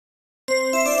Pots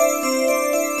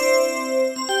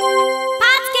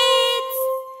Kids!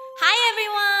 Hi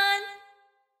everyone!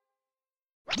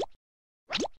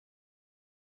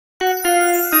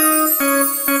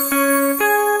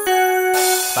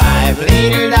 Five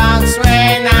little dogs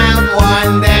went out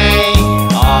one day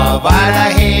over the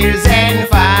hills and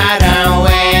far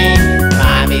away.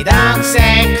 Mommy dog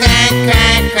said quack,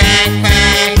 quack, quack,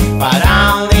 quack, but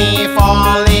only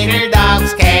four little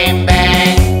dogs came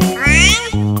back.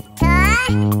 1,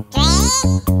 2, 3,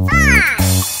 4.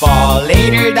 Four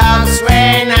little dogs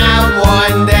went out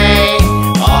one day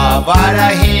over the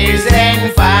hills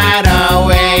and far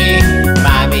away.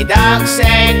 Mommy dog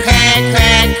said quack,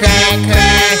 quack, quack,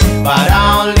 quack, but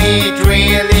only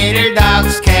three little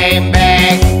dogs came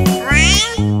back. 1,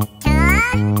 2, 3,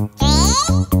 4.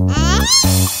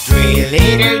 Three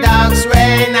little dogs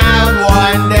went out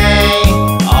one day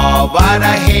over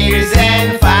the hills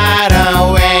and far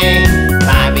away.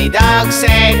 Mommy dog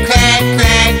said quack,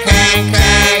 quack, quack,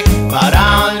 quack, but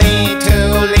only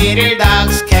two little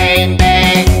dogs came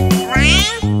back.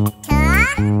 1, 2, 3.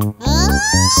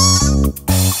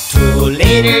 Two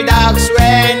little dogs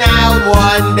went out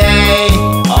one day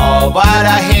over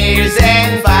the hills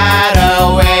and far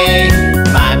away.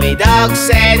 Mommy dog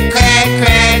said quack,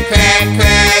 quack, quack,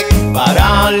 quack, but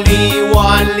only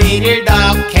one little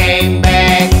dog came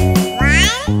back.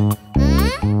 1,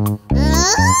 2,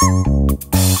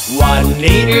 3. One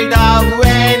little dog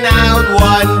went out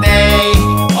one day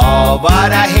over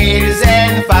the hills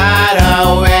and far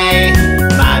away.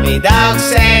 Mommy dog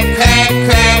said quack,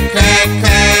 quack, quack,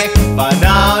 quack, but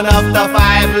none of the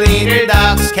five little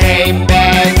dogs came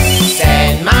back.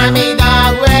 Then Mommy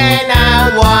dog went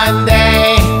out one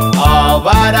day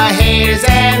over the hills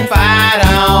and far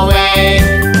away.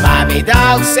 Mommy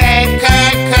dog said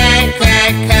quack, quack,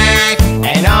 quack, quack,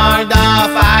 and all the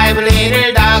five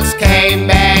little dogs came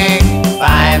back.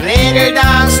 Five little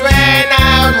dogs went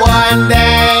out one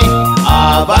day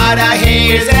over the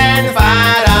hills and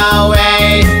far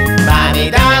away. Mommy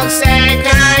dog said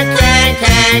quack, quack,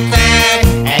 quack, quack,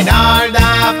 and all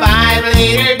the five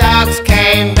little